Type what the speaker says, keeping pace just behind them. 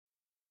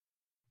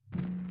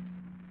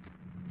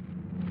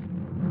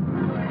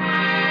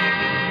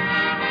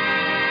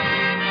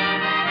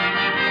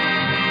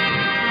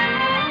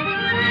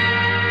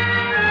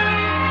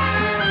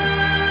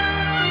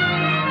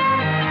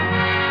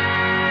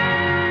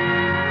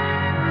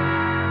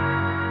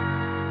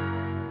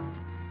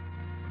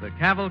The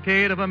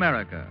Cavalcade of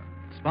America,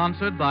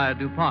 sponsored by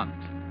DuPont,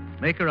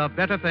 maker of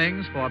better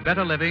things for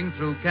better living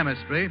through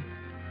chemistry,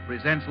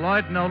 presents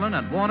Lloyd Nolan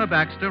and Warner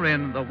Baxter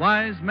in The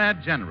Wise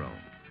Mad General.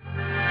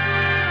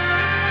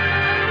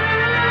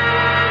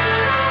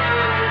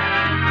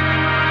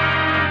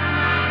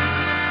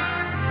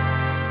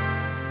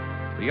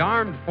 The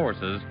armed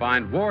forces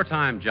find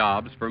wartime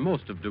jobs for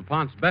most of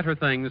DuPont's better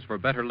things for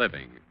better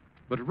living.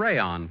 But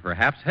rayon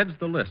perhaps heads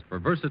the list for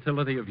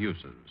versatility of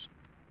uses.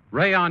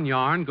 Rayon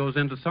yarn goes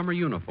into summer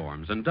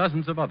uniforms and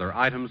dozens of other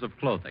items of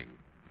clothing.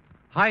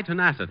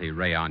 High-tenacity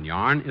rayon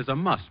yarn is a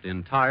must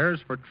in tires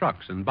for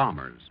trucks and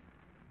bombers.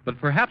 But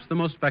perhaps the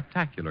most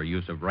spectacular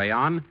use of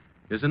rayon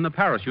is in the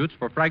parachutes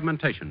for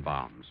fragmentation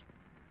bombs.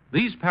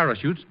 These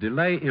parachutes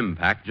delay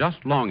impact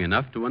just long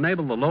enough to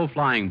enable the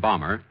low-flying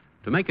bomber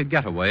to make a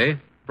getaway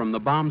from the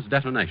bomb's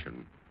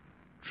detonation.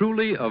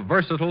 Truly a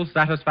versatile,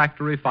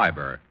 satisfactory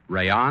fiber,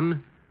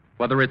 rayon,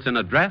 whether it's in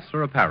a dress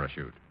or a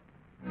parachute.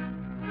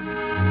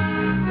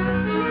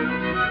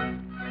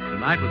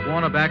 Tonight, with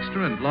Warner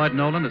Baxter and Lloyd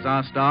Nolan as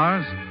our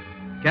stars,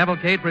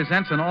 Cavalcade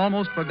presents an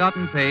almost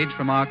forgotten page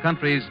from our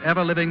country's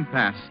ever-living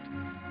past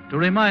to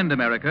remind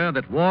America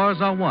that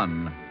wars are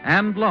won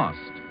and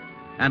lost,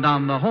 and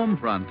on the home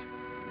front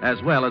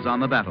as well as on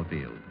the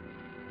battlefield.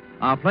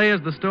 Our play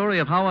is the story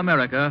of how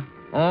America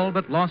all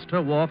but lost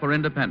her war for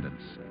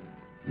independence,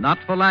 not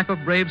for lack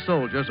of brave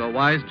soldiers or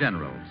wise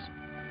generals,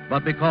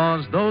 but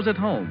because those at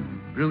home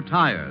grew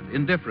tired,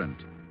 indifferent,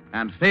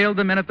 and failed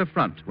the men at the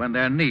front when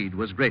their need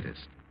was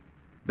greatest.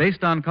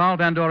 Based on Carl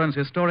Van Doren's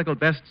historical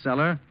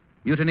bestseller,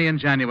 Mutiny in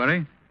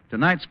January,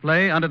 tonight's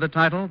play under the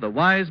title The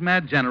Wise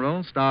Mad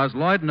General stars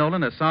Lloyd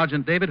Nolan as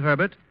Sergeant David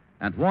Herbert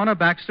and Warner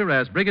Baxter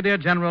as Brigadier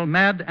General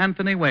Mad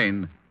Anthony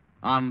Wayne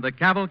on The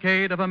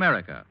Cavalcade of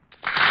America.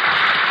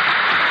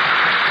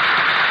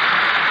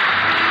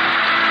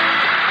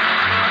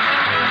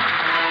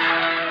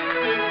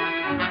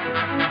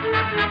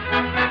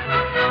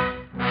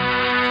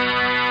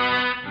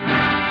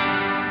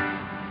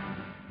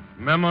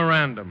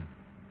 Memorandum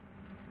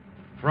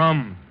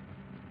from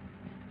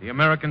the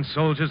American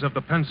soldiers of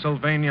the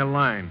Pennsylvania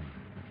line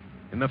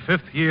in the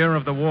 5th year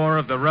of the War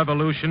of the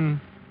Revolution,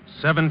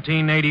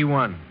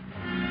 1781.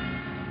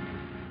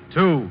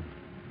 To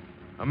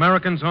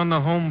Americans on the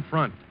home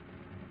front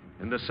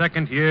in the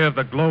 2nd year of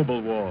the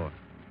Global War,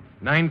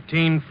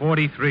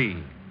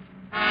 1943.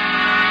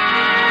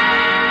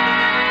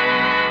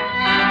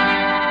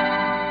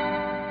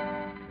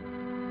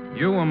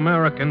 You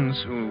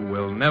Americans who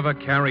will never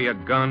carry a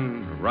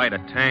gun, ride a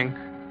tank,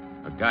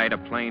 or guide a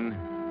plane,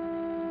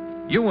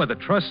 you are the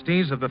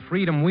trustees of the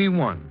freedom we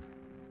won.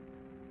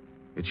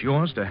 It's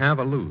yours to have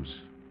or lose.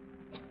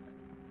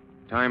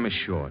 Time is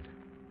short.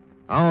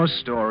 Our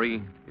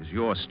story is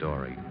your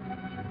story.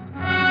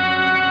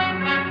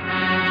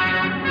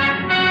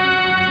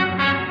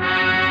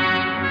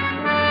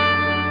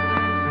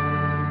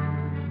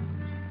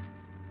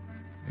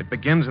 It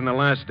begins in the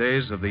last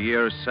days of the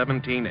year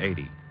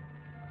 1780.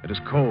 It is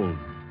cold,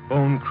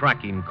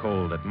 bone-cracking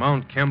cold at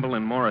Mount Campbell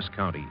in Morris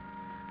County,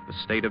 the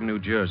state of New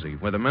Jersey,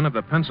 where the men of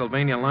the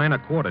Pennsylvania line are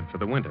quartered for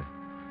the winter.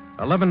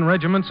 11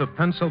 regiments of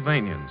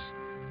Pennsylvanians,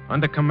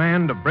 under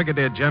command of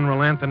Brigadier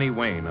General Anthony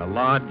Wayne, are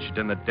lodged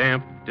in the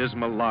damp,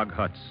 dismal log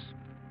huts.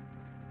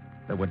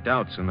 There were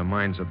doubts in the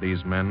minds of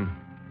these men,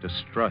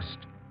 distrust,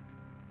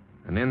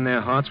 and in their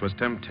hearts was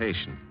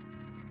temptation.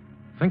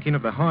 Thinking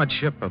of the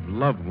hardship of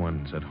loved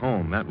ones at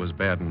home, that was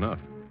bad enough.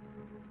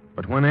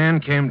 But when Ann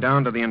came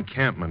down to the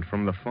encampment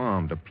from the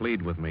farm to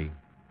plead with me,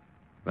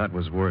 that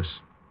was worse.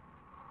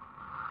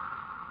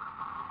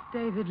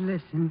 David,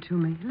 listen to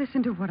me.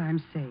 Listen to what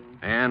I'm saying.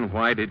 Ann,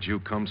 why did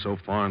you come so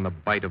far in the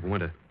bite of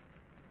winter?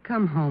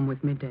 Come home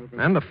with me, David.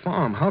 And the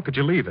farm, how could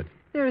you leave it?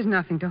 There is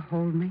nothing to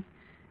hold me.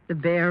 The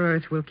bare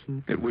earth will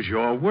keep. It was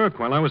your work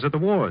while I was at the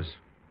wars.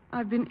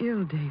 I've been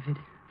ill, David,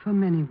 for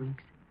many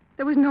weeks.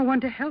 There was no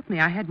one to help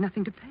me. I had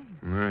nothing to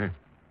pay.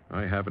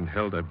 I haven't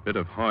held a bit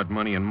of hard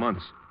money in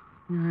months.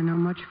 There are not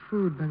much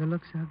food by the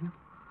looks of you.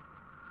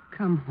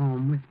 Come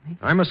home with me.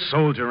 I'm a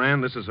soldier, Ann.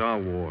 This is our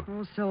war.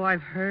 Oh, so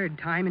I've heard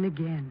time and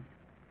again.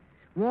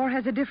 War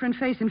has a different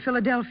face in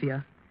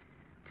Philadelphia.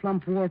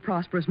 Plump,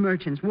 war-prosperous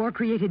merchants,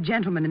 war-created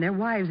gentlemen and their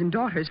wives and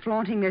daughters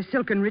flaunting their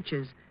silken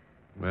riches.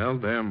 Well,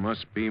 there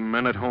must be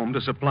men at home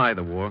to supply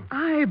the war.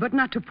 Aye, but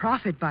not to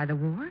profit by the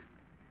war.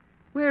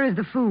 Where is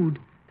the food,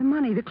 the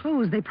money, the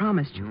clothes they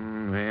promised you?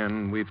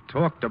 Ann, we've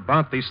talked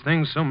about these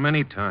things so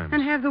many times.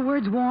 And have the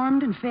words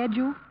warmed and fed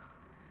you?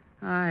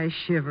 I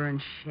shiver and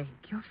shake.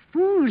 You're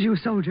fools, you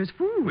soldiers,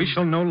 fools. We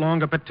shall no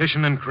longer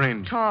petition and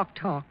cringe. Talk.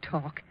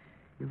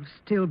 You'll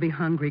still be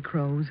hungry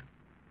crows.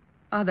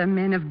 Other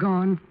men have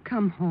gone.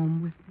 Come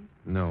home with me.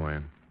 No,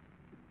 Ann.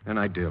 And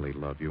I dearly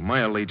love you. My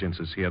allegiance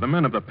is here. The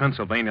men of the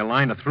Pennsylvania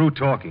line are through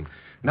talking.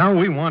 Now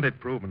we want it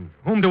proven.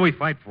 Whom do we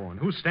fight for,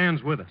 and who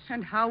stands with us?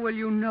 And how will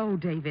you know,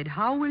 David?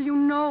 How will you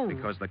know?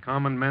 Because the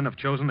common men have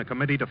chosen a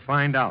committee to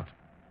find out,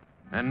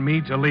 and me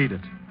to lead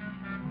it.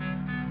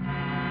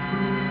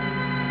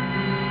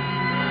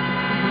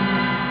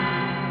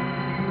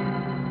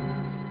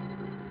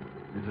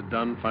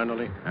 done,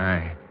 finally?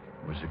 Aye.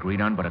 It was agreed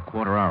on but a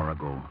quarter hour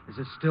ago. Is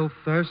it still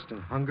thirst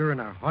and hunger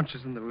and our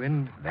haunches in the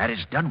wind? That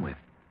is done with.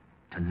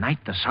 Tonight,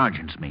 the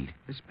sergeants meet.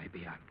 This may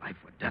be a life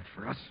or death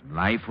for us.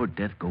 Life or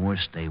death, go or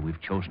stay, we've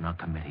chosen our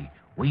committee.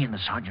 We and the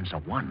sergeants are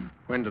one.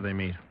 When do they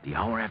meet? The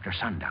hour after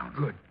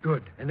sundown.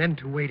 Good. An end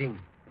to waiting.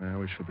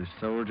 We shall be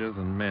soldiers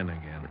and men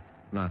again,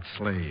 not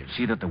slaves.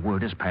 See that the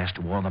word is passed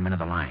to all the men of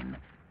the line.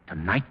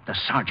 Tonight, the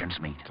sergeants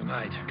meet.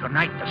 Tonight.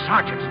 Tonight, the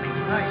sergeants meet.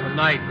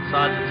 Tonight, the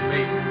sergeants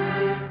meet.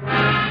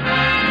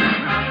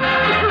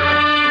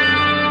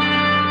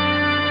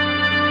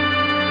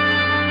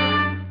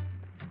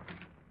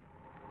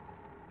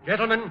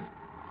 Gentlemen,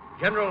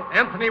 General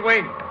Anthony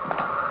Wayne.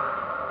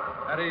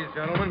 At ease,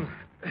 gentlemen.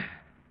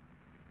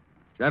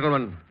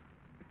 Gentlemen,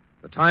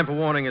 the time for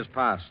warning is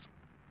past.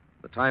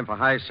 The time for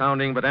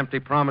high-sounding but empty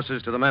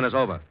promises to the men is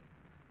over.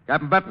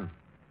 Captain Benton,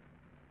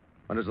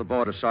 when does the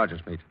board of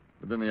sergeants meet?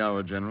 Within the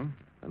hour, General.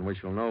 And we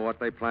shall know what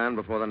they plan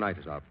before the night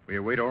is up. We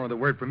await only the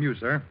word from you,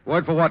 sir.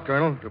 Word for what,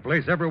 Colonel? To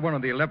place every one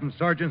of the 11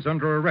 sergeants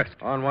under arrest.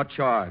 On what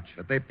charge?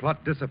 That they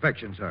plot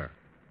disaffection, sir.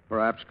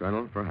 Perhaps,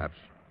 Colonel, perhaps.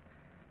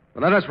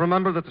 But let us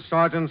remember that the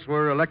sergeants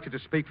were elected to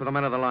speak for the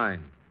men of the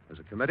line. As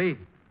a committee,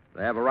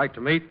 they have a right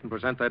to meet and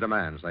present their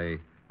demands. They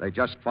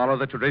just follow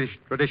the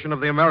tradition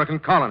of the American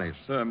colonies.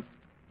 Sir,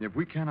 if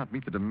we cannot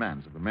meet the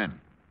demands of the men,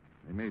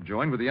 they may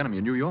join with the enemy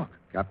in New York.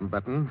 Captain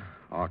Benton,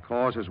 our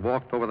cause has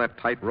walked over that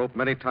tightrope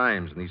many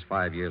times in these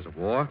 5 years of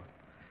war.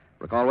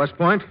 Recall West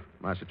Point,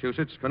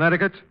 Massachusetts,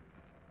 Connecticut.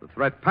 The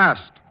threat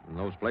passed in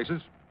those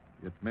places.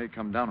 It may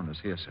come down on us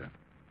here, sir.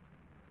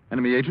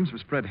 Enemy agents have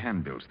spread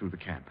handbills through the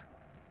camp.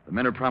 The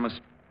men are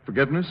promised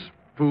forgiveness,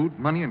 food,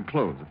 money, and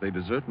clothes if they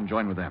desert and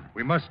join with them.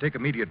 We must take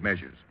immediate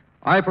measures.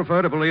 I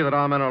prefer to believe that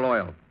our men are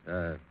loyal.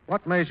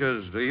 What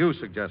measures do you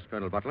suggest,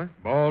 Colonel Butler?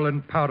 Ball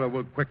and powder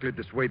will quickly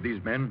dissuade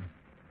these men.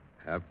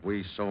 Have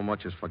we so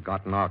much as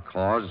forgotten our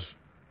cause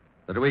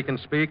that we can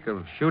speak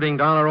of shooting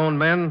down our own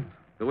men?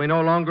 Do we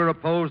no longer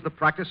oppose the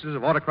practices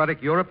of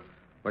autocratic Europe,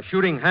 where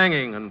shooting,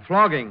 hanging, and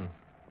flogging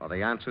are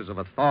the answers of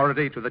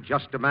authority to the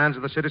just demands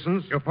of the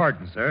citizens? Your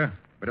pardon, sir.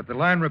 But if the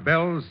line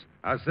rebels,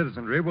 our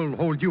citizenry will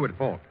hold you at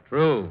fault.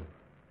 True.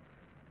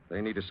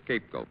 They need a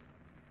scapegoat.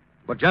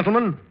 But,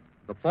 gentlemen,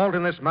 the fault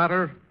in this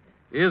matter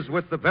is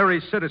with the very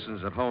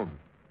citizens at home.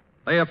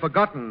 They have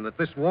forgotten that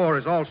this war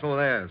is also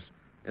theirs.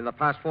 In the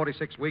past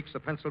 46 weeks, the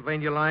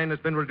Pennsylvania line has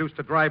been reduced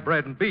to dry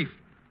bread and beef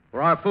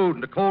for our food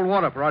and to cold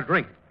water for our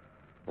drink.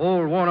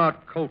 Old,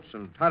 worn-out coats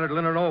and tattered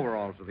linen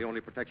overalls are the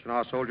only protection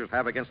our soldiers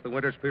have against the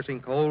winter's piercing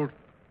cold,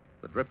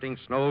 the drifting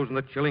snows, and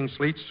the chilling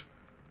sleets.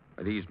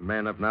 These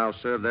men have now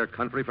served their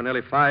country for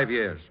nearly 5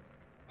 years.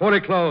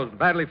 Poorly clothed,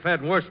 badly fed,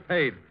 and worse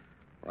paid.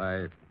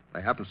 Why,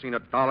 they haven't seen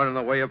 $1 in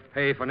the way of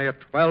pay for near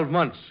 12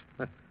 months.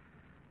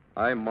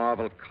 I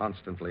marvel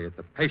constantly at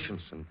the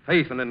patience and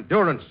faith and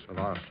endurance of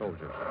our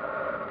soldiers.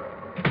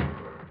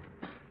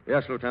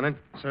 Yes, Lieutenant?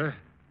 Sir,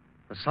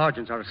 the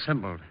sergeants are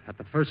assembled at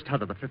the first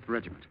hut of the 5th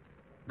Regiment.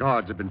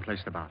 Guards have been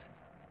placed about.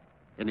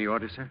 Any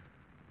orders, sir?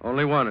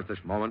 Only one at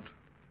this moment.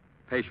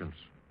 Patience.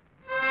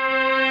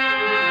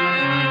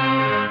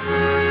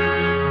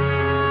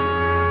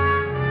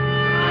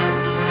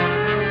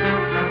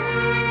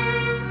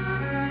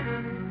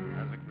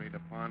 As agreed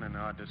upon in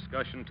our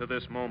discussion to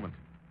this moment,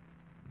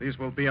 these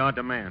will be our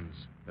demands.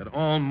 That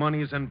all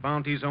monies and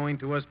bounties owing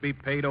to us be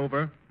paid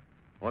over,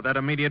 or that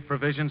immediate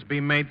provisions be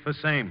made for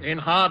same. In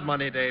hard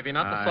money, Davy,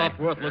 not the soft,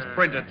 worthless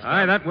printed stuff.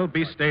 Aye, that will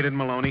be stated,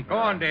 Maloney. Go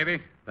on, Davy.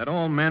 That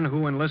all men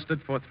who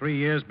enlisted for 3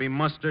 years be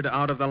mustered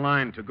out of the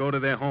line to go to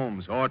their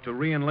homes or to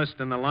re-enlist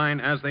in the line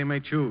as they may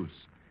choose.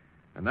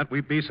 And that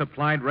we be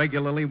supplied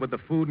regularly with the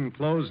food and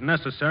clothes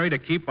necessary to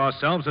keep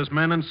ourselves as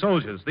men and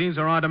soldiers. These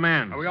are our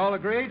demands. Are we all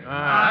agreed?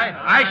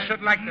 I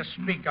should like to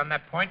speak on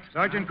that point.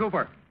 Sergeant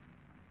Cooper.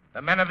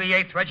 The men of the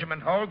 8th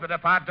Regiment hold that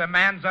if our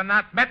demands are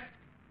not met,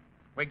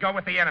 we go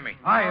with the enemy.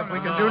 Aye, if we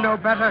can do no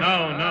better.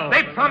 No.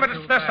 They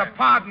promised us a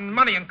pardon,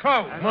 money, and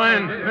clothes.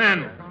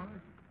 Men.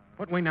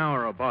 What we now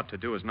are about to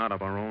do is not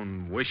of our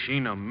own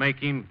wishing or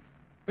making.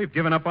 We've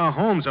given up our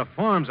homes, our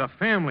farms, our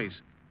families,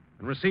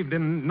 and received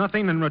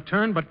nothing in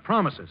return but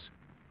promises.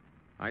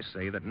 I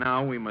say that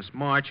now we must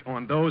march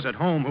on those at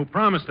home who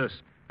promised us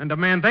and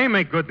demand they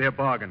make good their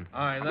bargain.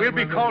 We'll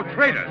be called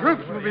traitors.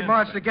 Troops will be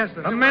marched against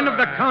us. The men of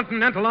the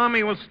Continental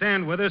Army will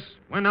stand with us.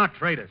 We're not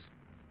traitors.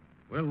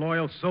 We're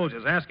loyal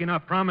soldiers asking our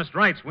promised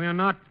rights. We are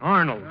not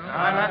Arnolds.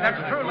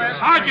 That's true, Les.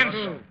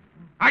 Sergeants,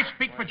 I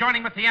speak for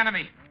joining with the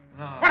enemy.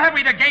 What have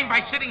we to gain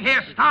by sitting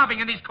here starving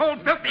in these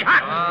cold, filthy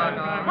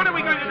huts? What are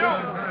we going to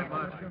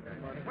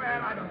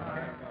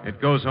do? It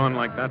goes on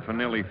like that for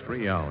nearly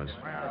 3 hours.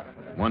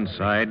 One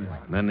side,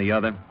 then the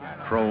other,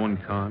 pro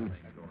and con.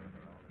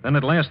 Then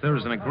at last there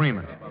is an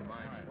agreement.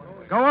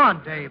 Go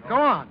on, Dave, go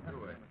on.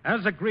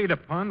 As agreed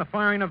upon, the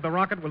firing of the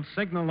rocket will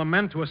signal the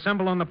men to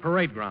assemble on the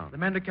parade ground. The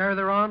men to carry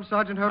their arms,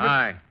 Sergeant Herbert?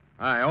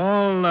 Aye.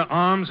 All the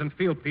arms and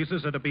field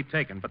pieces are to be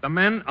taken, but the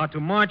men are to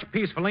march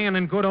peacefully and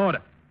in good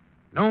order.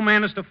 No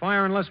man is to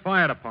fire unless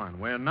fired upon.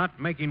 We're not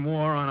making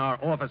war on our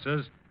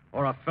officers,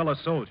 or our fellow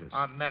soldiers.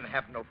 Our men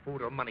have no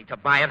food or money to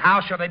buy it.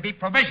 How shall they be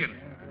provisioned?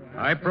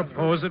 I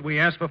propose that we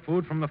ask for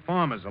food from the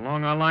farmers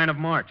along our line of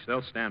march.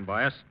 They'll stand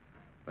by us.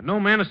 But no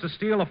man is to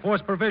steal or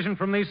force provision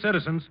from these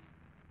citizens.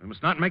 We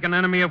must not make an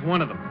enemy of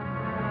one of them.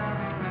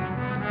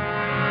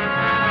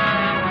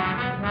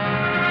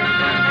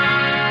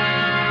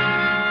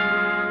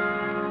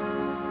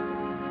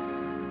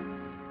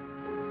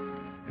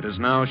 It is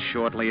now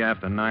shortly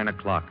after 9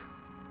 o'clock.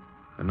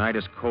 The night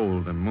is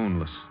cold and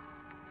moonless.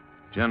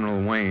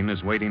 General Wayne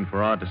is waiting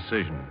for our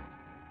decision.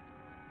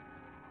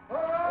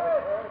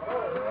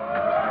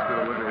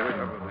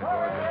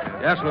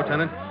 Yes,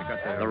 Lieutenant.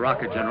 The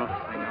rocket, General.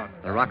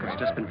 The rocket's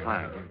just been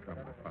fired.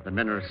 The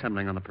men are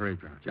assembling on the parade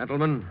ground.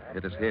 Gentlemen,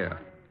 it is here.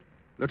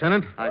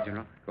 Lieutenant? Aye,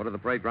 General. Go to the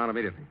parade ground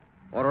immediately.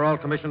 Order all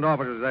commissioned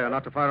officers there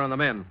not to fire on the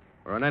men,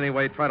 or in any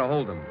way try to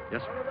hold them.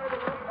 Yes, sir.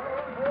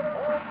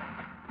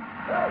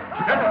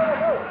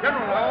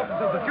 General, our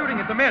officers are shooting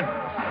at the men.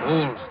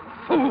 Fools!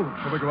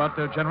 Shall we go out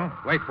there, General?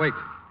 Wait.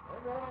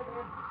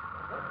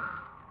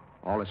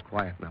 All is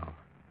quiet now.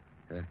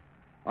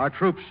 Our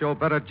troops show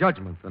better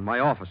judgment than my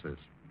officers.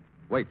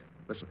 Wait,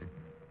 listen.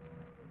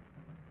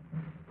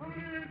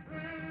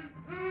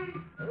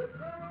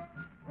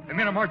 The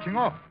men are marching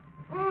off.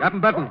 Captain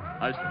Benton.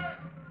 Aye, sir.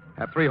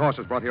 Have 3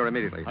 horses brought here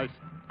immediately. Aye, sir.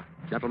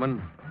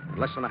 Gentlemen, in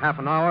less than a half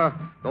an hour,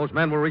 those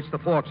men will reach the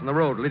forks in the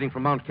road leading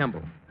from Mount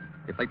Kimball.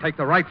 If they take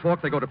the right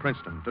fork, they go to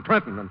Princeton, to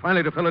Trenton, and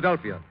finally to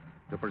Philadelphia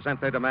to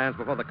present their demands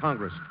before the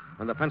Congress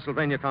and the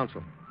Pennsylvania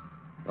Council.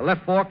 The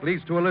left fork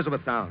leads to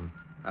Elizabethtown.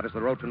 That is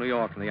the road to New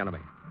York from the enemy.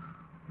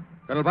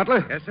 Colonel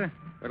Butler? Yes, sir.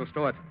 Colonel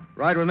Stewart,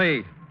 ride with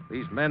me.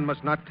 These men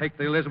must not take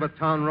the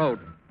Elizabethtown road.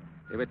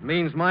 If it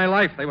means my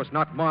life, they must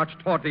not march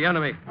toward the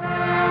enemy.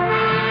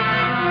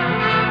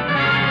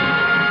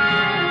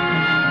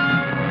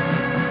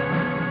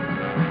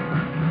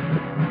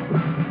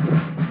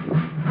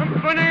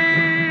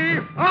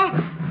 Company!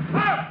 Halt!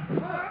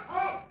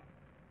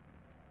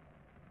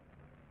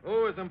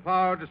 Who is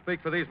empowered to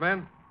speak for these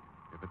men?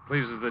 If it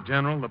pleases the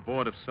general, the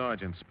Board of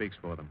Sergeants speaks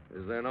for them.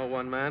 Is there no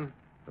one man?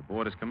 The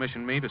board has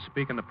commissioned me to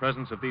speak in the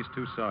presence of these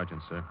 2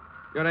 sergeants, sir.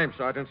 Your name,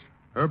 sergeants?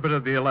 Herbert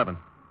of the 11th.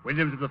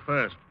 Williams of the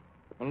 1st.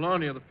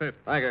 Maloney of the 5th.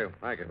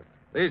 Thank you.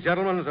 These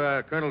gentlemen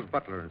are Colonels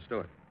Butler and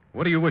Stewart.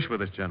 What do you wish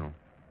with us, General?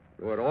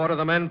 You would order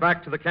the men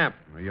back to the camp.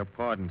 Your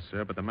pardon,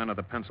 sir, but the men of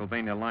the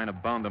Pennsylvania line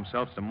have bound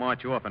themselves to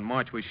march off, and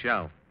march we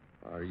shall.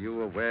 Are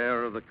you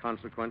aware of the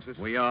consequences?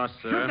 We are,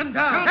 sir. Shoot them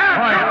down!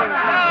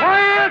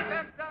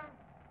 Quiet!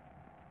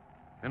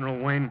 General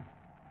Wayne,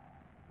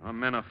 our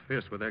men are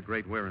fierce with their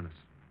great weariness.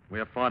 We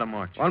have far to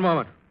march. One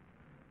moment.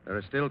 There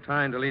is still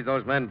time to lead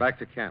those men back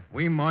to camp.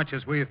 We march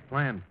as we have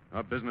planned.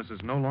 Our business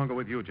is no longer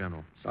with you,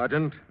 General.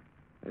 Sergeant,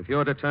 if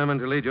you're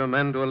determined to lead your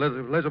men to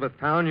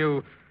Elizabethtown,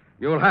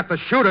 you'll have to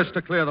shoot us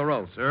to clear the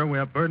road. Sir, we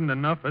are burdened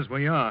enough as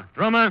we are.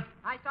 Drummer!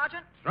 Aye,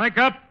 Sergeant. Strike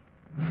up!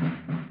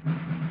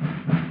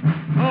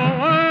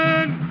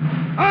 Forward!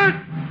 Halt!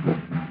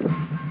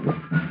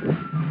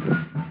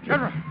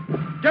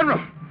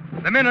 General!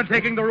 The men are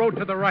taking the road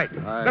to the right.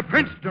 The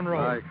Princeton road.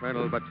 Aye,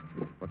 Colonel, but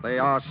they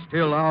are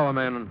still our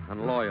men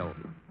and loyal.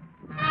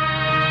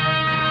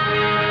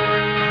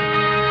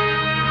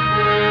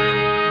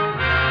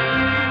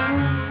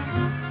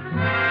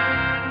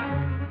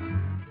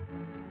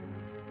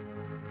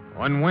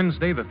 On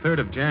Wednesday, the 3rd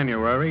of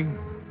January,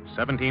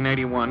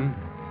 1781,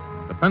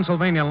 the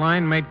Pennsylvania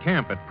line made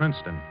camp at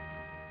Princeton.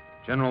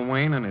 General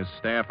Wayne and his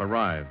staff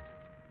arrived.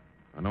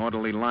 An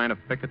orderly line of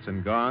pickets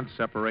and guards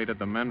separated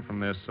the men from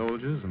their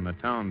soldiers and the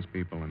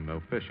townspeople and the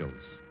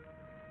officials.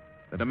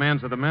 The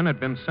demands of the men had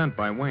been sent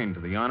by Wayne to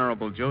the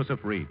Honorable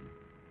Joseph Reed,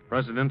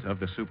 President of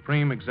the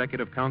Supreme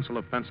Executive Council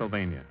of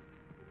Pennsylvania.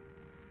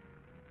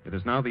 It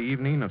is now the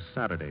evening of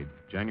Saturday,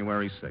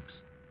 January 6th.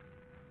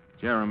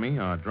 Jeremy,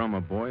 our drummer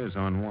boy, is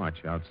on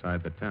watch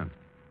outside the tent.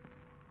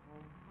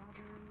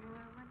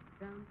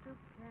 Down to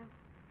camp,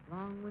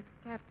 along with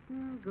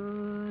Captain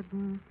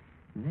Gooden.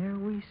 There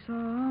we saw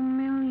a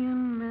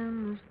million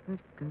men as thick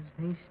as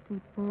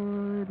hasty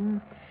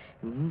pudding.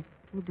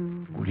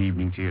 Good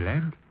evening to you,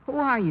 lad. Who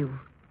are you?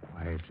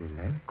 Quietly,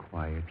 lad,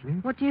 quietly.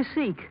 What do you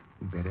seek?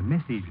 We bear a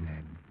message,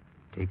 lad.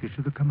 Take us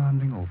to the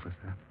commanding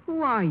officer.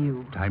 Who are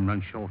you? Time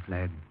runs short,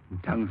 lad,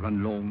 and tongues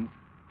run long.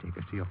 Take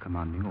us to your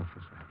commanding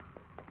officer.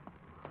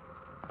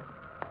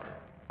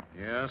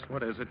 Yes,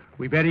 what is it?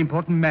 We bear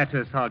important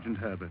matter, Sergeant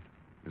Herbert.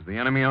 Is the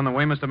enemy on the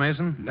way, Mr.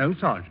 Mason? No,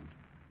 Sergeant.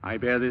 I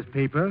bear this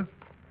paper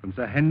from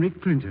Sir Henry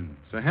Clinton.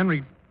 Sir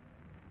Henry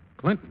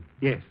Clinton?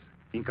 Yes,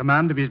 in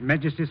command of His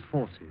Majesty's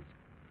forces.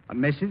 A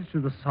message to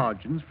the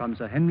sergeants from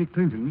Sir Henry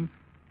Clinton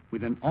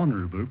with an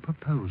honorable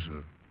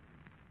proposal.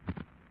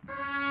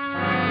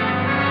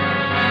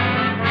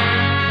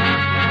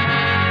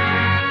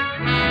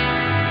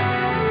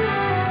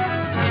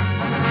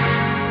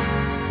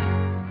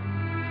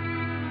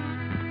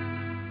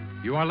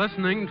 You are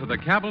listening to the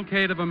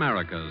Cavalcade of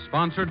America,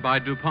 sponsored by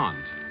DuPont,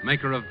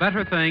 maker of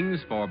better things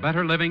for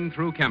better living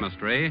through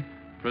chemistry,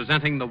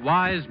 presenting The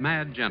Wise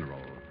Mad General,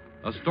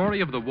 a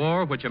story of the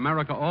war which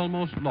America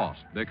almost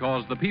lost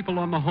because the people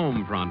on the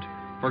home front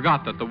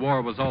forgot that the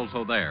war was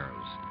also theirs.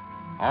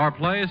 Our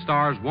play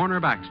stars Warner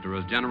Baxter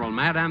as General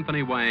Mad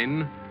Anthony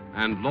Wayne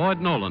and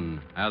Lloyd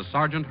Nolan as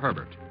Sergeant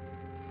Herbert.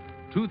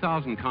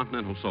 2,000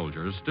 Continental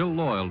soldiers, still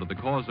loyal to the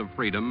cause of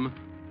freedom,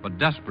 but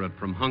desperate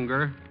from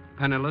hunger,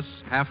 penniless,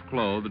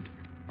 half-clothed,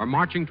 are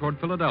marching toward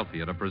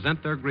Philadelphia to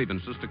present their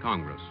grievances to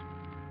Congress.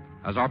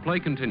 As our play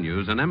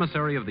continues, an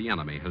emissary of the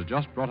enemy has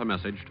just brought a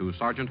message to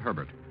Sergeant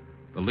Herbert,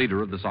 the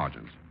leader of the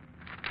sergeants.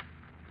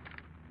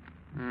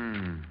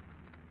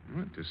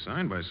 Well, it is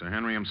signed by Sir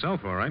Henry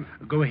himself, all right.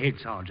 Go ahead,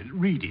 Sergeant.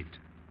 Read it.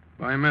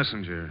 By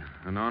messenger,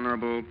 an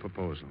honorable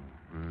proposal.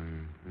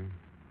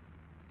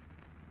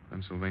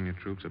 Pennsylvania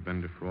troops have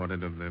been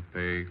defrauded of their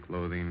pay,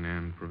 clothing,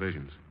 and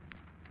provisions.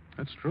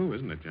 That's true,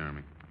 isn't it,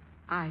 Jeremy?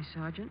 Aye,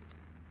 Sergeant.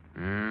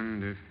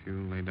 And if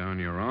you lay down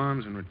your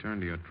arms and return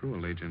to your true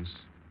allegiance,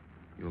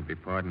 you'll be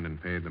pardoned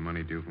and paid the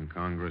money due from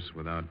Congress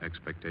without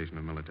expectation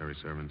of military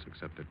servants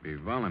except it be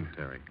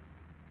voluntary.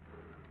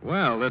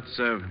 Well, that's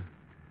a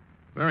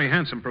very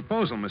handsome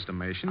proposal, Mr.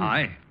 Mason.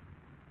 Aye.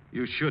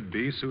 You should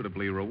be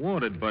suitably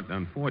rewarded, but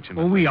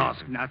unfortunately... Oh, we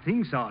ask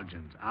nothing,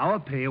 Sergeant. Our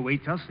pay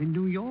awaits us in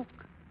New York.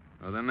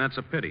 Well, then that's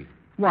a pity.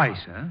 Why,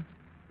 sir?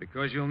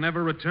 Because you'll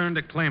never return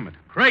to claim it.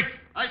 Craig!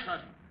 Aye,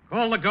 Sergeant.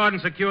 Call the guard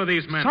and secure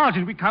these men.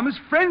 Sergeant, we come as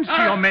friends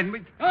to your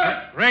men.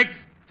 Craig,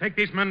 take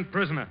these men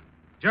prisoner.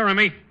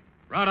 Jeremy,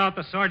 rout out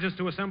the sergeants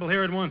to assemble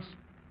here at once.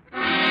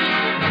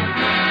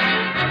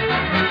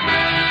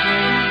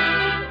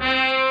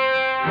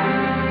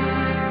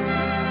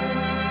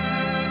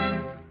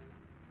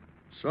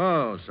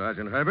 So,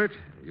 Sergeant Herbert,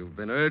 you've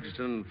been urged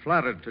and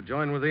flattered to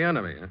join with the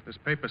enemy, huh? This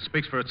paper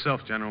speaks for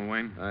itself, General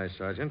Wayne. Aye,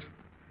 Sergeant.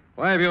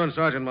 Why have you and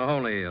Sergeant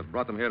Mahoney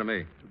brought them here to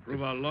me? To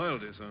prove our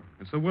loyalty, sir.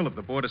 It's the will of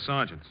the Board of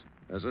Sergeants.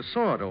 There's a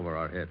sword over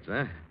our heads,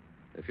 eh?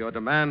 If your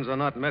demands are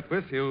not met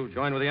with, you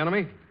join with the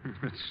enemy?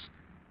 It's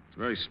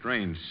very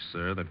strange,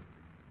 sir, that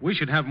we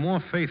should have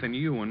more faith in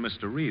you and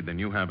Mr. Reed than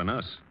you have in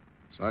us.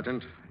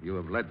 Sergeant, you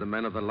have led the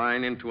men of the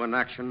line into an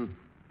action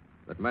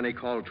that many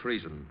call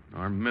treason.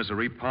 Our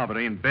misery,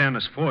 poverty, and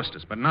bareness forced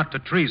us, but not to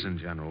treason,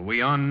 General.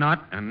 We are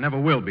not and never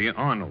will be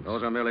Arnolds.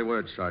 Those are merely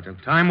words,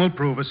 Sergeant. Time will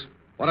prove us.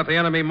 What if the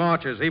enemy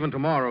marches, even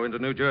tomorrow, into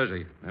New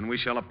Jersey? Then we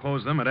shall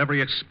oppose them at every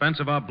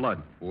expense of our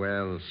blood.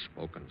 Well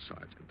spoken,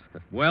 Sergeant.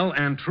 Well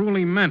and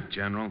truly meant,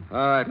 General.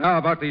 All right, now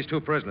about these two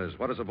prisoners.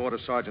 What does the Board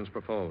of Sergeants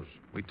propose?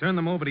 We turn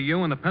them over to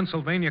you and the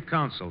Pennsylvania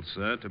Council,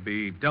 sir, to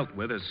be dealt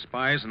with as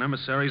spies and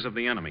emissaries of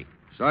the enemy.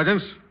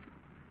 Sergeants,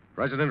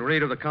 President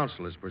Reed of the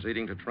Council is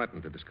proceeding to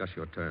Trenton to discuss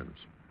your terms.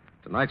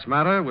 Tonight's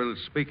matter will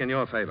speak in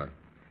your favor.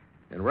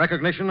 In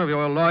recognition of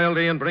your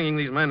loyalty in bringing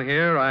these men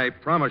here, I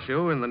promise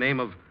you, in the name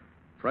of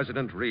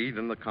President Reed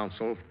and the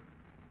Council,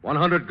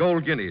 100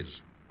 gold guineas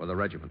for the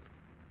regiment.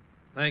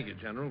 Thank you,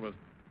 General, but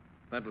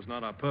that was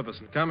not our purpose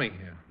in coming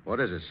here.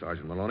 What is it,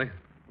 Sergeant Maloney?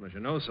 Well, as you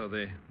know, sir,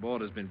 the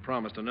board has been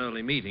promised an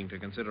early meeting to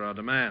consider our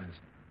demands.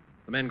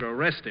 The men grow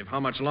restive. How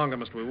much longer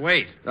must we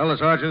wait? Tell the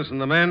sergeants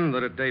and the men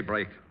that at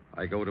daybreak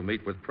I go to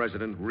meet with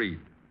President Reed.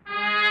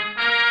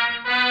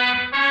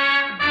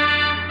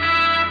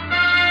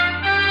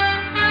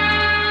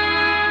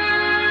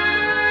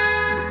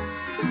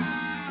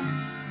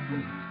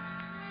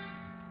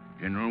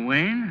 General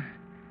Wayne,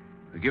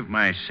 forgive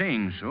my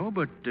saying so,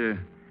 but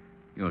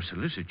your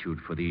solicitude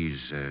for these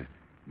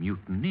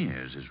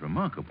mutineers is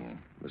remarkable.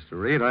 Mr.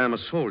 Reed, I am a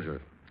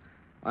soldier.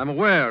 I'm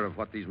aware of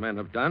what these men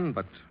have done,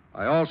 but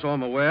I also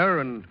am aware,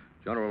 and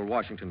General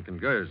Washington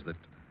concurs, that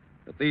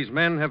these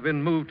men have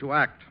been moved to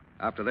act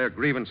after their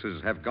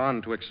grievances have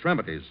gone to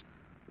extremities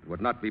that would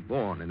not be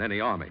borne in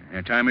any army.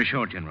 Time is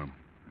short, General.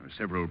 There are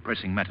several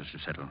pressing matters to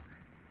settle.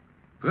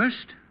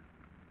 First,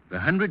 the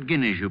 100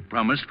 guineas you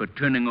promised for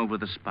turning over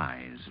the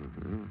spies.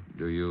 Mm-hmm.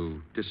 Do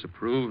you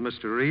disapprove,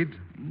 Mr. Reed?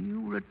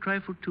 You were a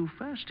trifle too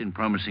fast in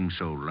promising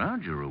so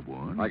large a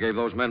reward. I gave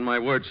those men my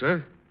word,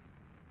 sir.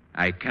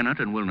 I cannot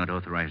and will not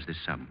authorize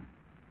this sum.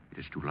 It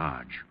is too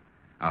large.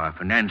 Our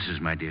finances,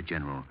 my dear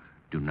General,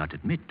 do not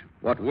admit.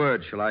 What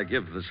word shall I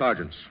give the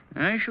sergeants?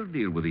 I shall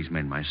deal with these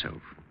men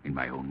myself, in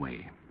my own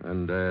way.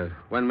 And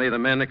when may the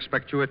men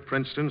expect you at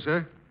Princeton,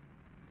 sir?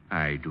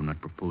 I do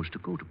not propose to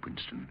go to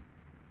Princeton.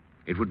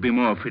 It would be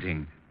more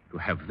fitting to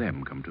have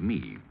them come to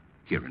me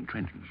here in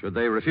Trenton. Should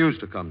they refuse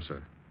to come,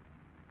 sir?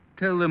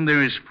 Tell them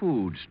there is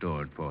food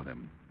stored for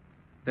them,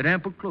 that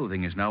ample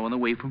clothing is now on the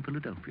way from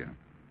Philadelphia.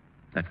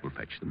 That will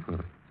fetch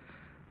them.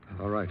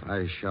 All right,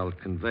 I shall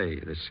convey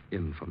this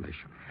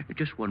information.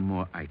 Just one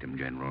more item,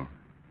 General.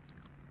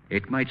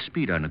 It might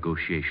speed our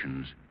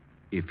negotiations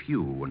if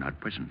you were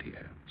not present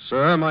here.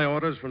 Sir, my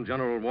orders from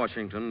General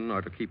Washington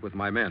are to keep with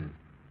my men.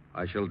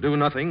 I shall do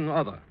nothing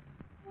other.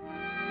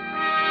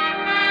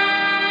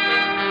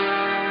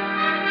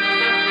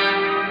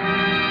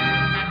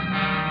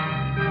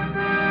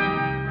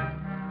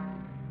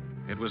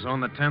 It was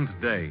on the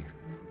 10th day.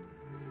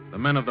 The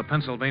men of the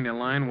Pennsylvania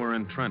line were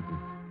in Trenton.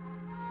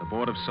 The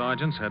Board of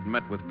Sergeants had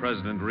met with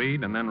President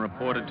Reed and then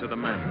reported to the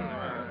men.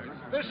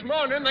 This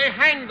morning they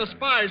hanged the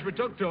spies we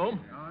took to them.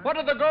 What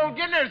are the gold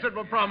guineas that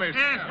were promised?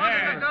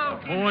 The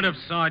Board of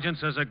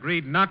Sergeants has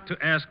agreed not to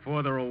ask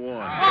for the reward.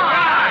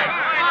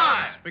 Why?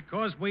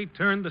 Because we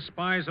turned the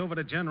spies over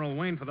to General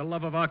Wayne for the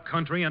love of our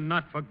country and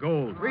not for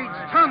gold. Reed's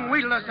tongue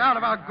wheedled us out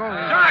of our gold.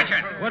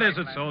 Sergeant! What is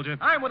it, soldier?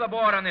 I'm with the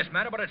board on this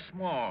matter, but it's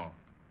small.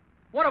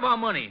 What of our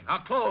money,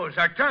 our clothes,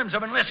 our terms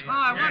of enlistment?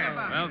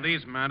 Well,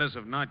 these matters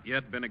have not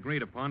yet been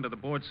agreed upon to the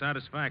board's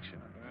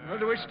satisfaction. Well,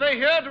 do we stay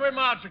here or do we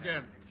march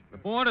again? The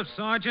Board of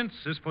Sergeants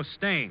is for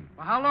staying.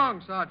 For how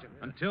long, Sergeant?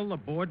 Until the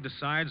board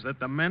decides that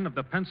the men of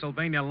the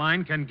Pennsylvania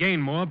line can gain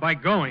more by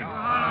going.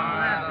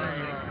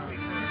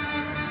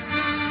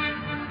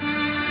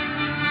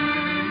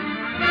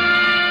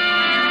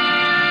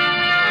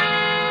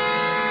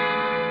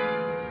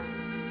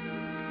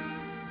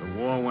 The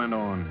war went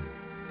on.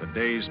 The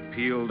days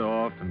peeled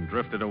off and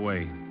drifted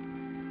away.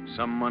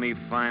 Some money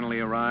finally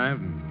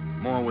arrived,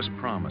 and more was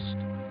promised.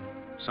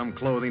 Some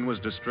clothing was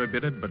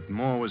distributed, but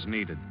more was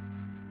needed.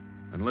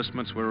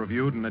 Enlistments were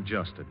reviewed and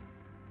adjusted.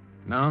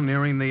 Now,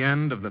 nearing the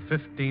end of the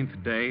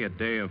 15th day, a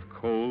day of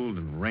cold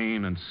and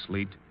rain and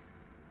sleet,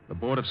 the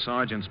Board of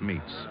Sergeants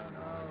meets.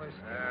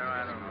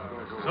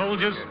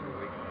 Soldiers,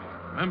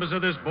 members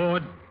of this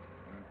board,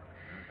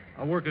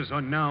 our work is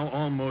now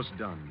almost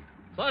done.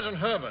 Sergeant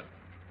Herbert,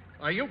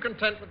 are you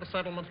content with the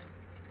settlement?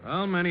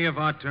 Well, many of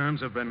our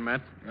terms have been met.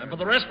 And for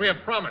the rest, we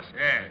have promised.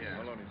 Yeah.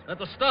 At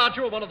the start,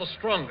 you were one of the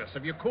strongest.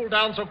 Have you cooled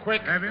down so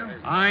quick? Have you?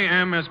 I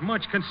am as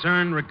much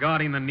concerned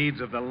regarding the needs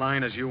of the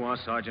line as you are,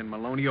 Sergeant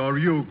Maloney, or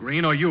you,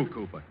 Green, or you,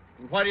 Cooper.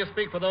 And why do you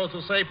speak for those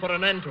who say put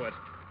an end to it?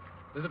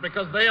 Is it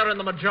because they are in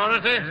the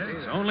majority?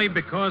 It's only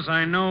because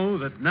I know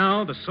that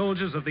now the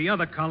soldiers of the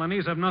other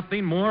colonies have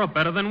nothing more or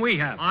better than we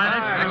have.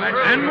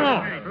 And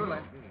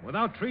more.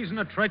 Without treason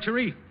or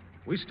treachery,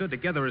 we stood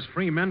together as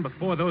free men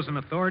before those in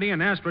authority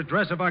and asked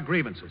redress of our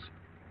grievances.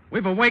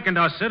 We've awakened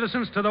our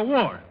citizens to the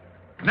war.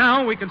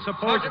 Now we can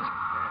support...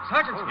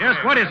 Sergeant! Yes,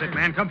 what is it,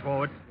 man? Come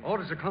forward.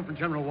 Orders have come from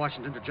General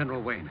Washington to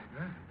General Wayne.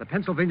 The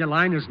Pennsylvania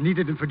line is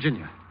needed in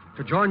Virginia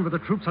to join with the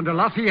troops under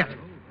Lafayette.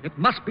 It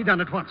must be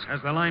done at once.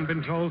 Has the line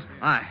been told?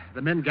 Aye.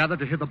 The men gathered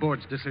to hear the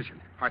board's decision.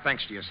 Our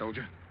thanks to you,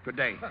 soldier. Good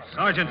day.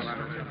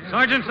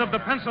 Sergeants of the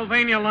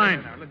Pennsylvania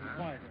line.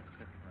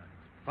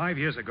 5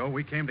 years ago,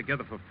 we came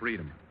together for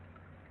freedom.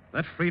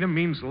 That freedom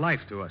means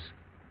life to us.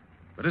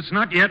 But it's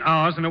not yet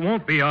ours, and it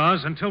won't be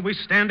ours until we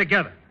stand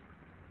together.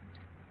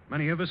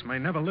 Many of us may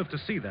never live to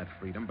see that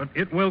freedom, but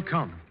it will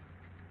come.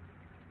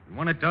 And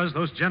when it does,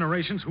 those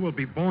generations who will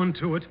be born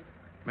to it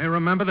may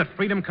remember that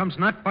freedom comes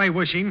not by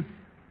wishing,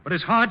 but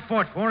is hard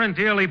fought for and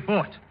dearly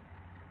bought.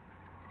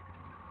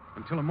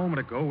 Until a moment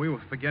ago, we were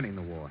forgetting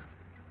the war.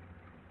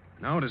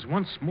 Now it is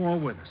once more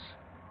with us.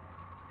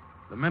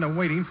 The men are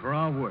waiting for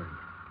our word.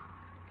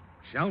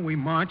 Shall we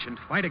march and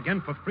fight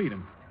again for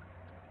freedom?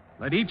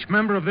 Let each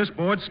member of this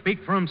board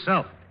speak for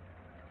himself.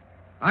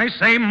 I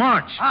say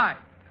march. Aye.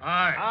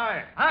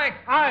 Aye. Aye. Aye.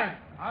 Aye.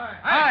 Aye.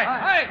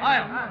 Aye.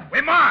 Aye. We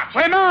march!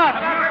 We march!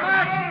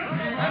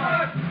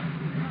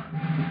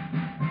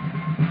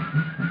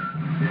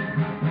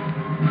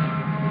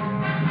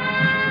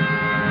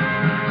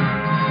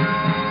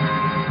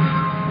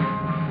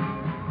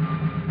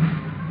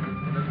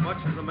 Inasmuch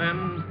as the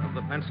men of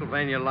the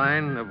Pennsylvania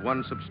line have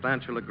won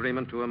substantial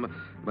agreement to a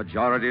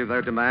majority of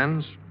their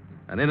demands,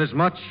 and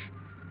inasmuch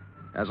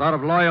as out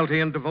of loyalty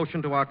and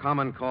devotion to our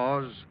common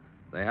cause,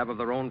 they have of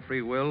their own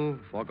free will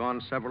foregone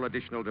several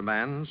additional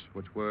demands,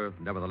 which were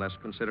nevertheless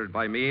considered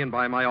by me and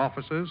by my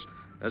officers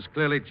as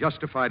clearly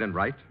justified and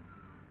right,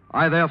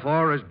 I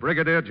therefore, as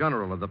Brigadier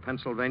General of the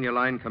Pennsylvania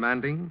Line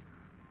Commanding,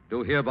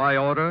 do hereby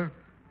order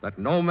that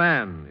no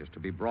man is to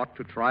be brought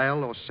to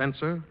trial or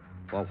censure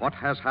for what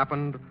has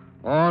happened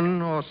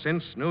on or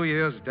since New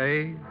Year's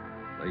Day,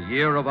 the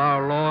year of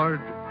our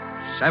Lord,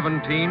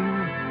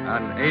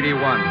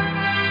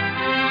 1781.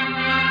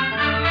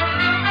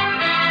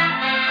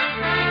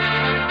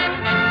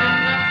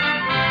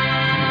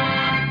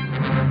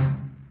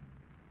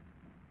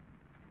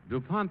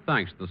 DuPont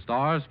thanks the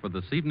stars for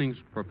this evening's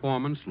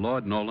performance,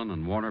 Lloyd Nolan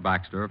and Warner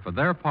Baxter, for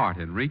their part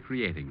in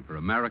recreating for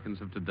Americans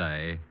of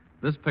today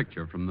this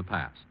picture from the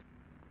past.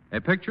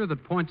 A picture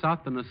that points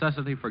out the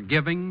necessity for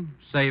giving,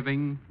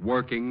 saving,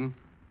 working,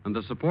 and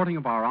the supporting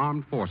of our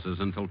armed forces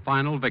until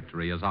final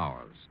victory is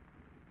ours.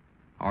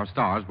 Our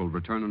stars will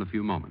return in a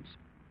few moments.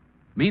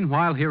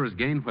 Meanwhile, here is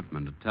Gain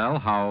Whitman to tell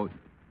how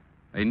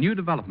a new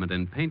development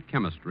in paint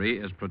chemistry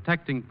is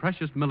protecting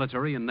precious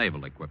military and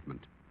naval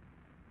equipment.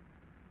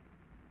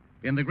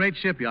 In the great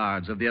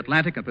shipyards of the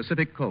Atlantic and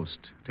Pacific coast,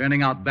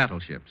 turning out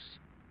battleships.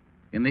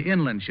 In the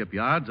inland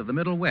shipyards of the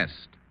Middle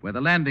West, where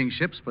the landing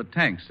ships for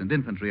tanks and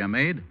infantry are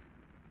made,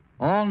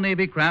 all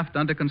Navy craft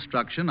under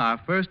construction are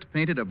first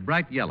painted a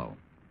bright yellow.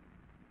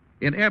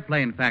 In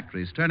airplane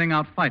factories turning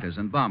out fighters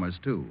and bombers,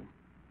 too,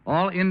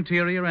 all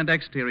interior and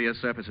exterior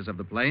surfaces of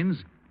the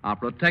planes are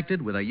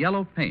protected with a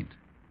yellow paint,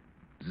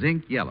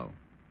 zinc yellow.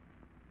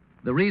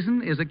 The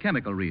reason is a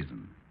chemical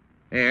reason.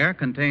 Air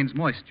contains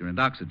moisture and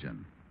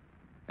oxygen.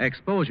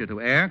 Exposure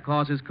to air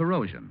causes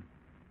corrosion.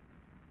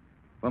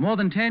 For more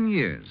than 10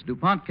 years,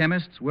 DuPont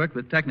chemists worked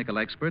with technical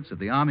experts of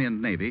the Army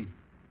and Navy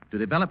to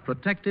develop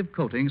protective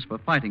coatings for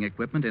fighting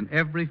equipment in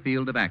every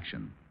field of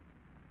action.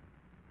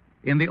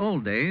 In the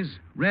old days,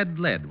 red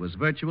lead was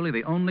virtually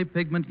the only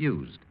pigment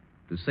used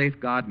to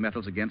safeguard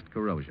metals against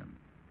corrosion.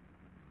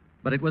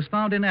 But it was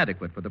found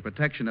inadequate for the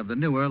protection of the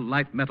newer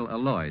light metal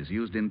alloys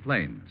used in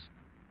planes.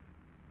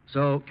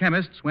 So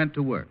chemists went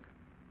to work.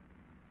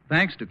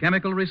 Thanks to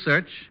chemical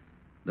research,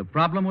 the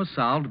problem was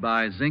solved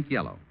by zinc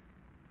yellow.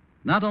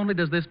 Not only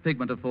does this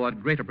pigment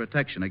afford greater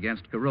protection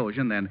against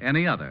corrosion than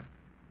any other,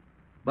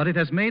 but it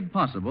has made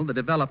possible the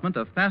development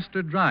of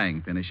faster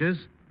drying finishes,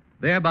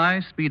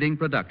 thereby speeding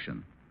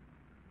production.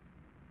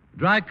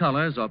 Dry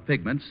colors or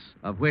pigments,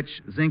 of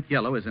which zinc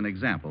yellow is an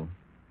example,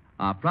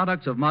 are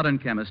products of modern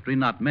chemistry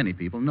not many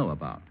people know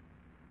about.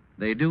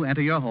 They do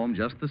enter your home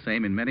just the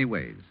same in many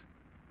ways.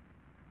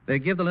 They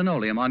give the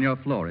linoleum on your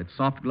floor its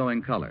soft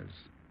glowing colors.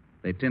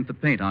 They tint the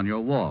paint on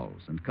your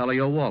walls and color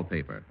your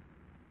wallpaper.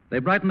 They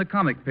brighten the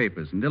comic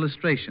papers and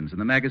illustrations in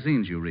the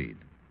magazines you read.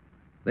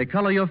 They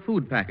color your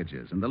food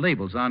packages and the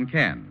labels on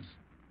cans.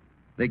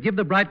 They give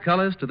the bright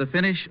colors to the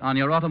finish on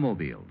your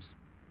automobiles.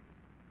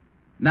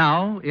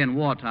 Now, in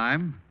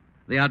wartime,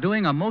 they are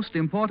doing a most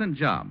important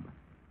job.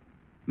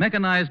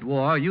 Mechanized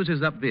war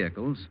uses up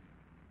vehicles,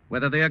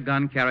 whether they are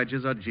gun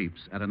carriages or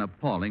jeeps, at an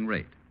appalling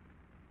rate.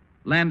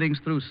 Landings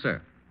through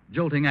surf,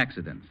 jolting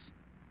accidents,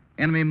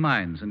 enemy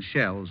mines and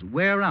shells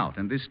wear out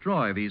and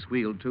destroy these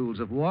wheeled tools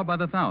of war by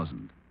the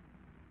thousand.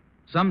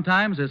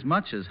 Sometimes as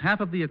much as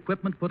half of the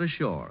equipment put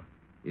ashore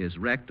is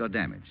wrecked or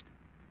damaged.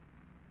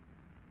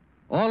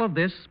 All of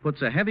this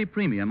puts a heavy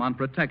premium on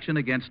protection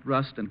against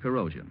rust and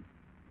corrosion.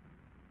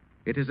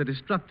 It is a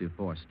destructive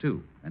force,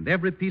 too, and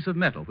every piece of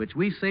metal which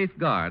we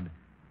safeguard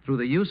through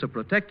the use of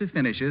protective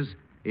finishes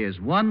is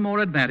one more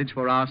advantage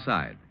for our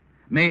side.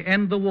 May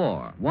end the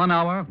war 1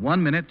 hour,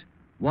 1 minute,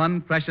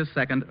 1 precious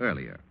second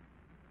earlier.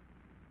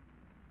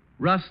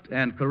 Rust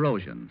and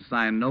corrosion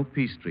sign no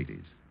peace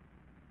treaties.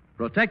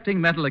 Protecting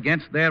metal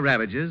against their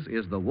ravages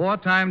is the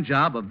wartime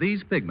job of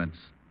these pigments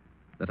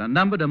that are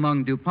numbered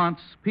among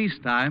DuPont's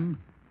peacetime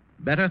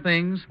better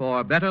things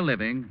for better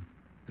living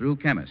through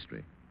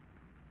chemistry.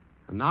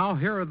 And now,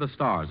 here are the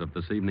stars of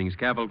this evening's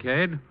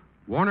cavalcade,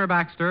 Warner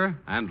Baxter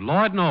and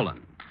Lloyd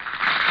Nolan.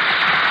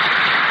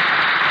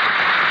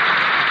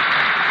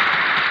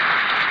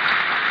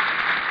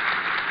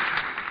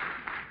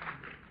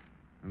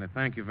 And I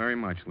thank you very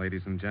much,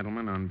 ladies and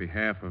gentlemen, on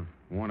behalf of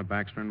Warner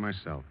Baxter and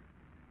myself.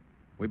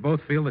 We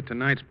both feel that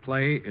tonight's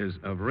play is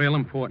of real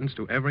importance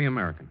to every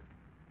American.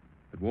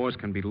 That wars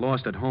can be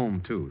lost at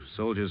home, too.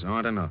 Soldiers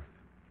aren't enough.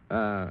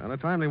 And a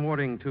timely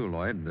warning, too,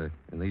 Lloyd,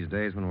 in these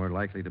days when we're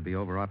likely to be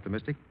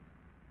over-optimistic.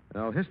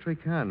 History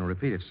can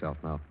repeat itself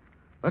now.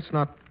 Let's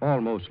not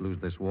almost lose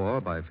this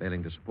war by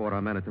failing to support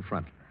our men at the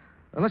front.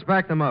 Let's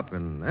back them up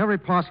in every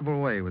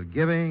possible way, with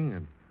giving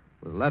and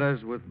with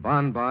letters, with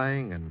bond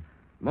buying, and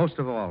most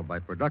of all, by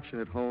production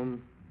at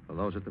home for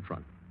those at the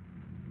front.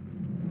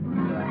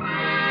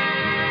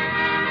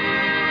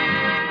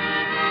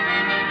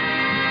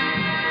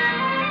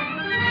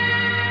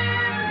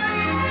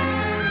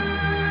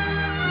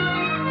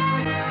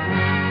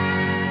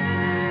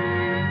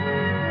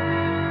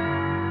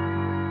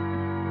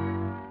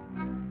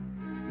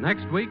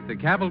 Next week, the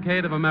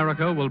Cavalcade of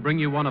America will bring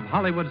you one of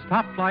Hollywood's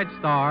top-flight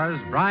stars,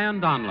 Brian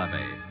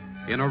Donlevy,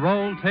 in a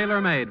role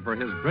tailor-made for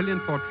his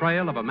brilliant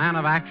portrayal of a man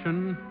of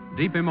action,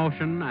 deep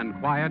emotion, and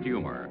quiet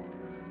humor.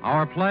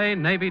 Our play,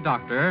 Navy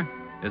Doctor,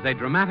 is a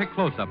dramatic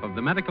close-up of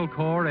the Medical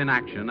Corps in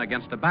action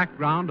against a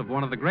background of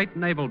one of the great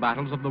naval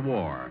battles of the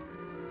war,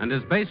 and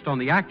is based on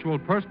the actual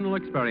personal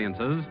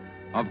experiences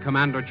of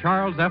Commander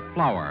Charles F.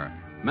 Flower,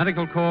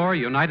 Medical Corps,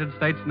 United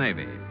States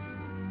Navy.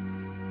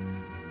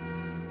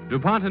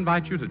 DuPont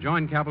invites you to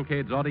join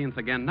Cavalcade's audience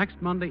again next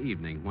Monday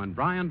evening when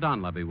Brian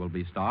Donlevy will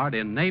be starred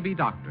in Navy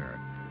Doctor,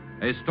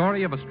 a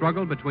story of a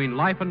struggle between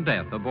life and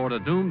death aboard a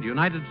doomed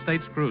United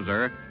States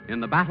cruiser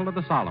in the Battle of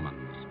the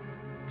Solomons.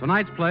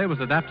 Tonight's play was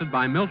adapted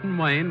by Milton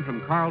Wayne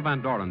from Carl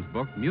Van Doren's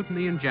book,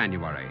 Mutiny in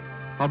January,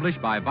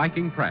 published by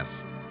Viking Press.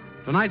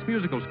 Tonight's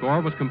musical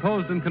score was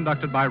composed and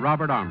conducted by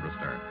Robert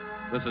Armbruster.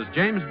 This is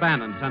James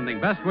Bannon sending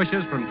best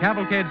wishes from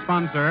Cavalcade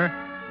sponsor,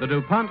 the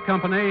DuPont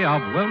Company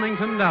of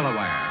Wilmington,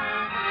 Delaware.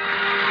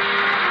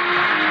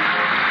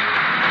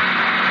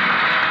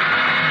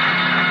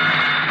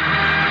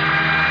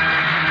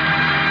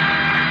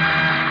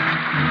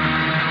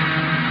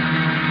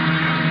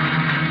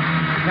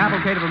 The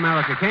Cavalcade of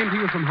America came to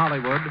you from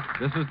Hollywood.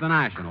 This is the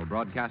National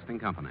Broadcasting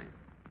Company.